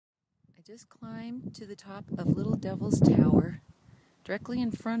I just climbed to the top of Little Devil's Tower. Directly in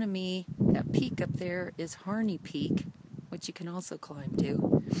front of me, that peak up there is Harney Peak, which you can also climb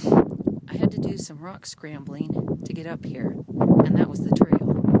to. I had to do some rock scrambling to get up here, and that was the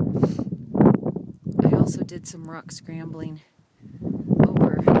trail. I also did some rock scrambling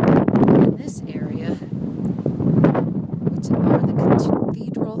over in this area, which are the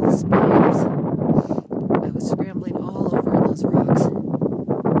Cathedral Spires. I was scrambling all over in those rocks.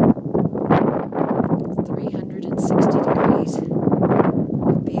 360 degrees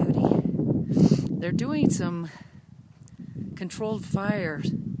of beauty. They're doing some controlled fire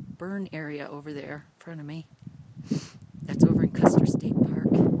burn area over there in front of me. That's over in Custer State Park.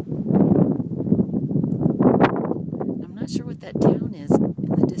 I'm not sure what that town is in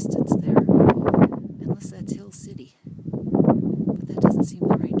the distance there, unless that's Hill City, but that doesn't seem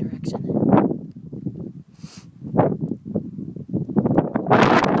the right direction.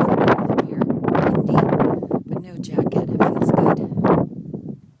 Up here, windy, but no jacket. It feels good.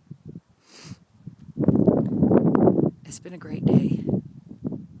 It's been a great day.